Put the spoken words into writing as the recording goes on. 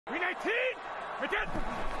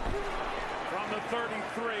From the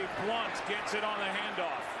 33, Blount gets it on the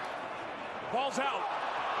handoff. Ball's out.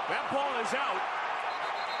 That ball is out.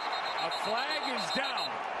 A flag is down.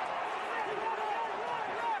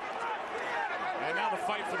 And now the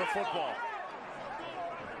fight for the football.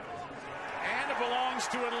 And it belongs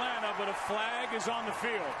to Atlanta, but a flag is on the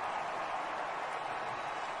field.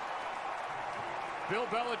 Bill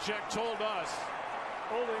Belichick told us.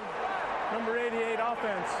 Holding number 88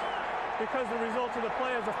 offense. Because the result of the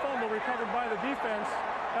play is a fumble recovered by the defense.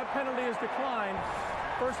 That penalty is declined.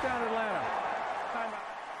 First down, Atlanta.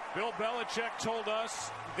 Timeout. Bill Belichick told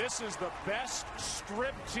us this is the best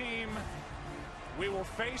strip team we will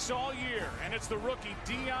face all year, and it's the rookie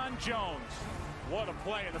Deion Jones. What a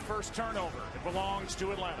play in the first turnover. It belongs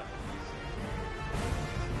to Atlanta.